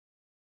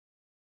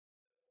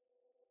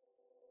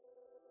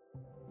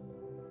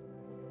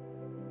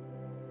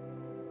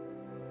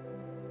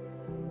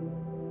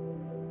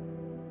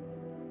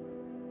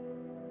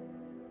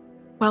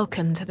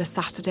Welcome to the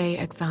Saturday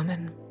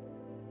Examen.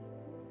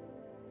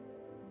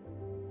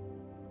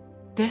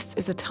 This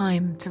is a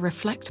time to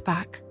reflect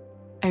back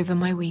over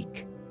my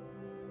week.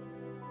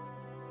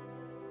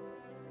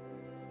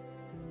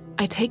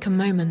 I take a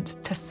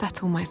moment to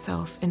settle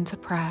myself into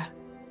prayer.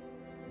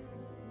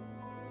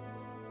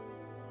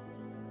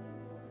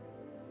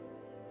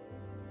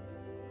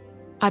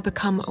 I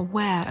become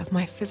aware of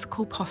my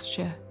physical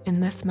posture in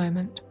this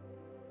moment.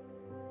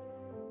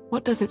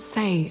 What does it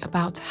say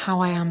about how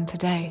I am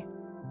today?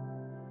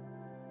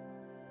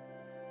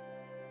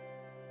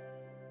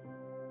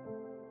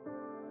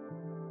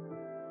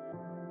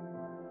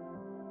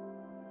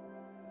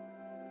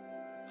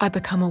 I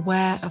become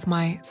aware of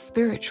my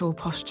spiritual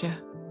posture.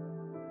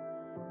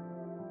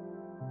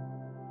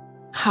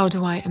 How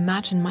do I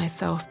imagine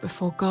myself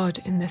before God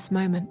in this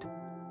moment?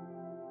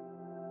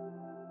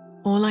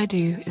 All I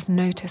do is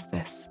notice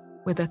this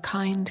with a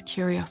kind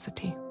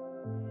curiosity.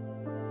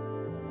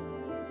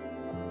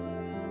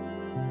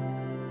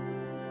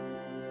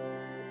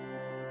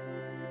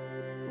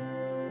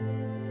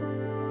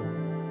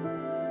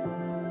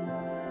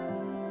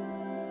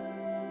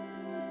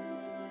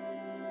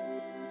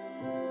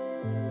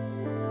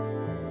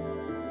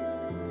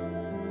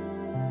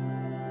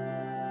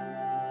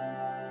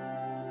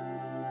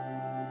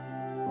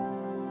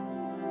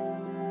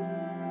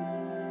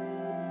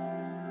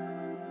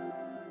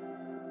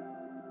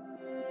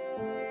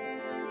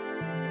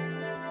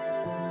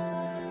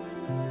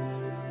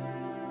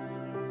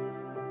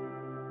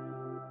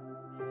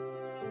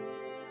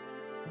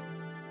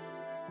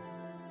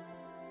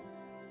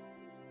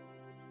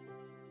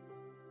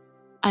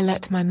 I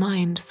let my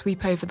mind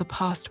sweep over the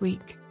past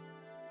week.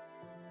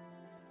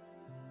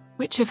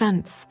 Which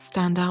events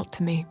stand out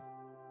to me?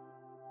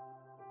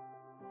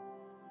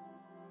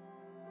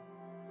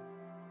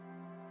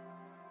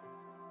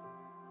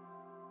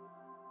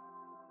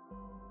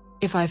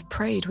 If I've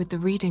prayed with the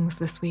readings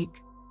this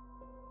week,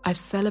 I've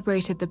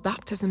celebrated the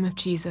baptism of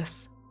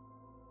Jesus,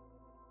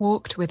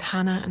 walked with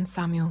Hannah and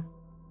Samuel,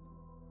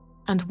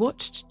 and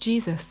watched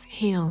Jesus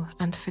heal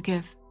and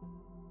forgive.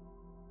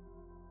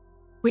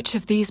 Which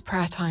of these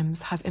prayer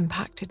times has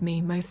impacted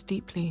me most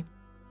deeply?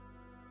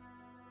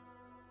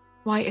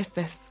 Why is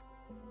this?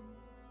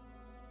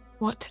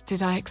 What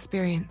did I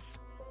experience?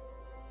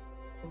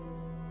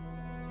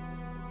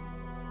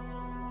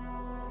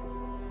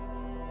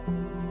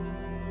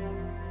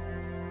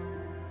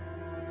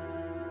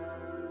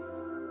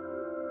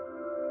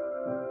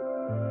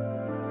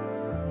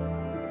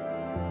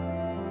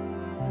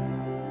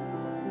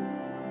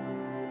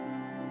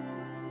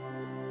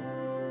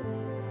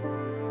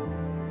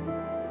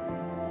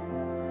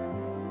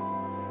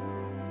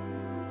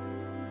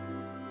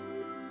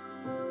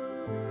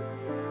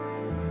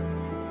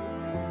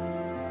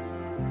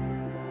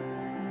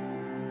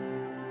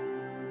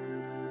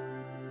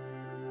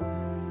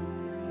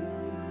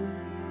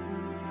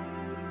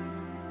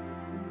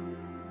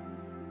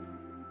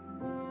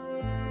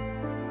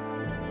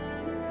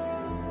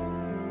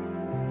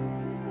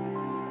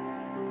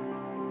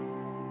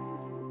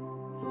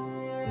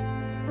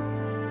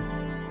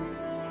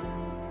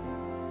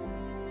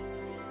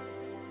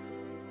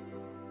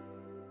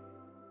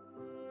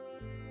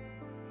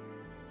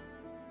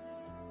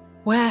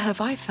 Where have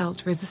I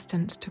felt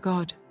resistant to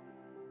God,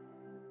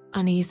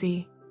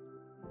 uneasy,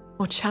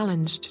 or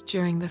challenged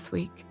during this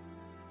week?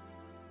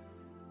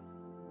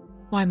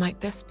 Why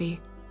might this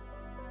be?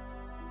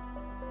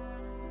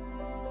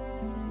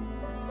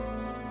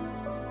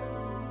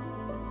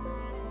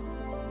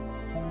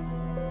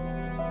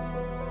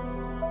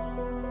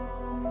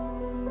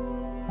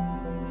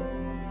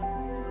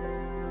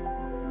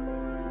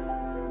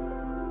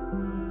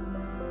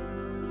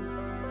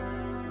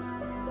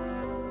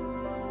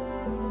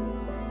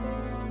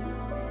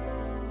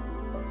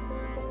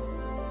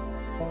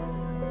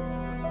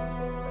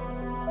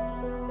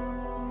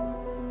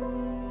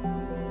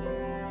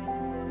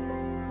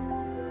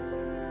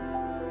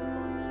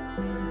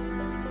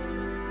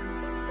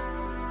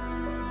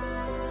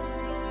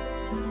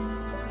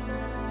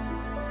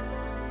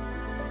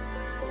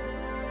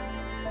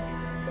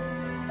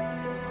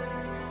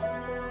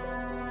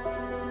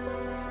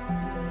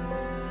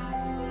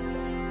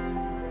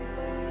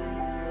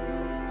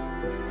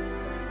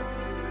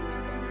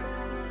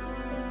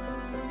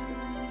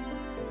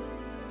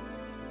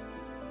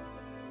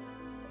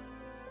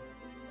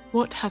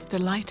 What has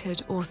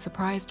delighted or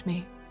surprised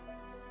me?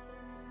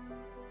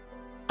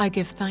 I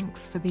give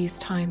thanks for these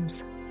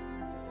times.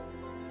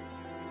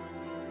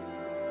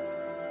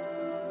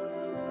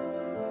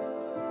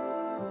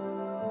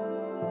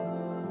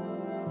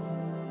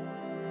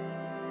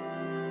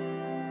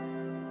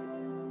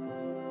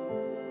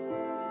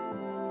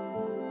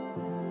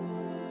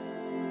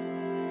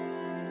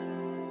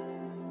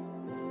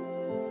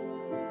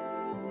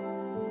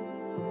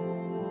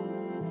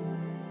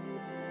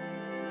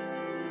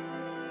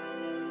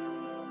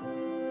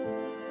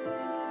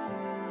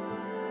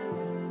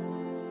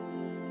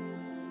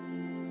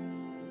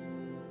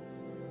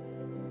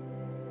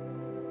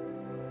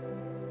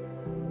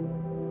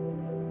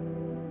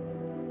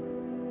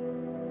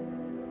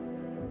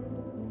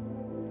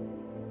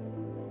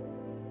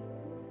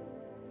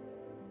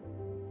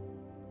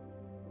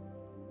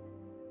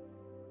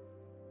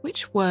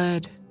 Which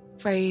word,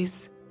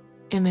 phrase,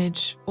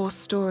 image, or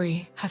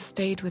story has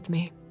stayed with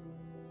me?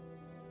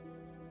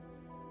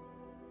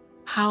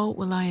 How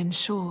will I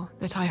ensure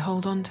that I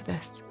hold on to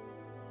this?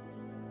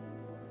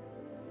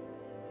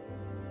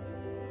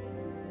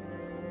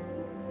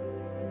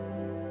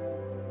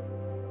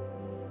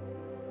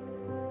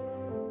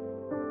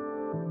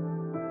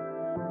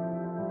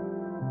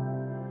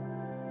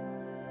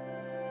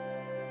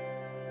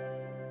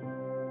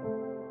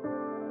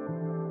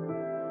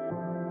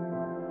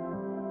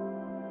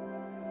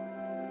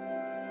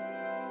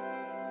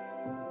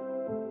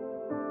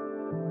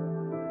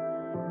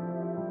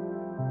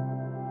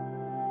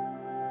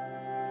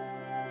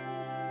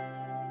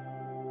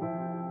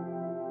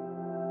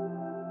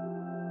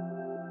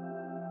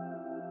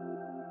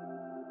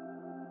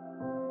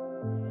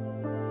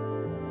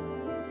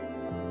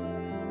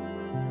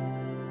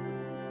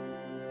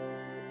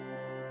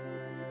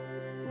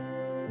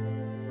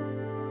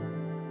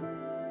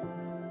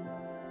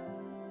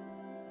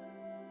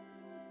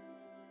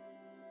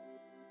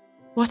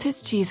 What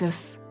is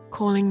Jesus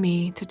calling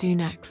me to do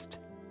next?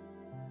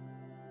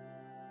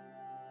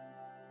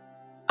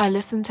 I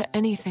listen to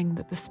anything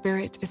that the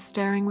Spirit is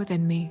stirring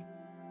within me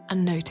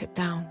and note it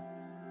down.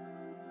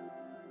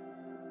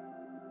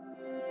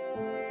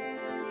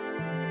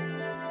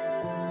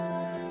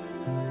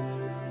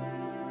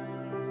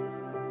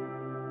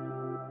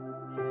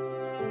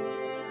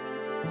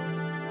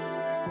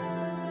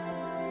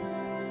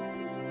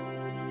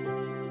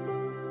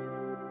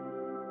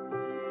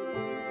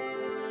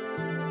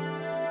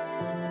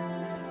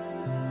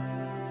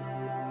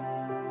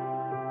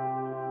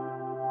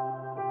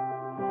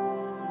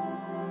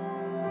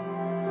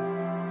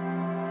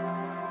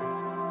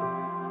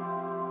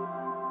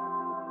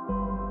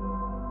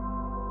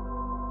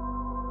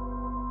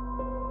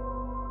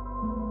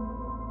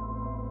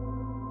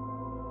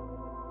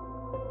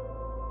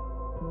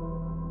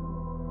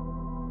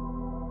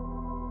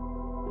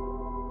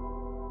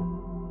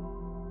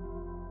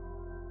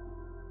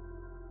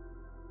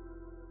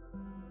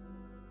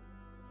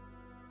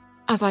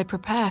 As I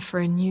prepare for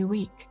a new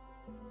week,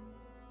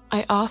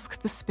 I ask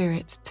the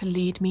Spirit to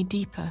lead me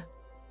deeper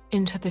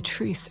into the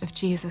truth of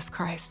Jesus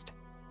Christ.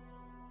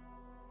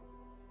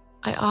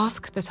 I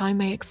ask that I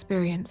may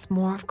experience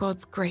more of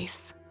God's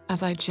grace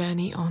as I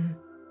journey on.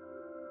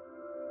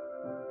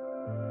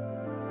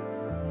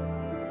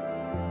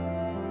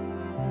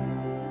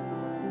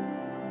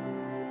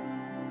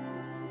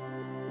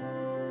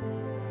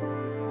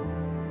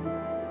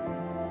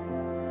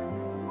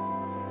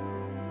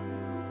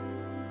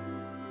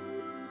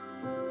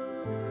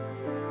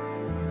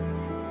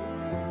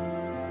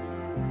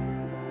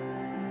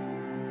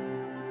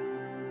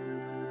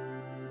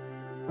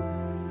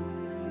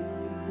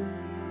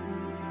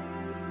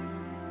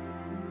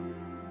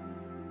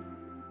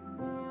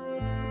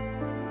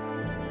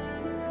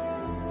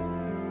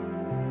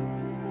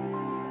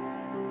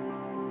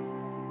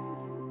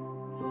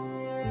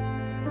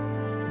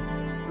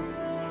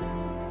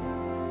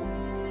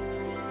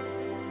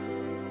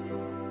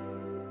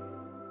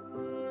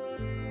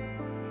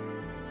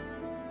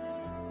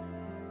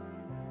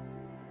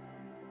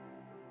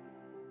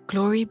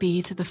 Glory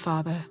be to the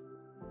Father,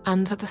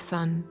 and to the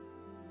Son,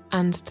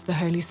 and to the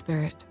Holy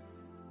Spirit,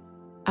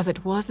 as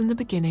it was in the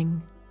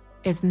beginning,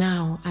 is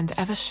now, and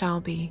ever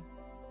shall be,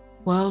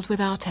 world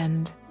without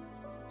end.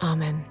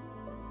 Amen.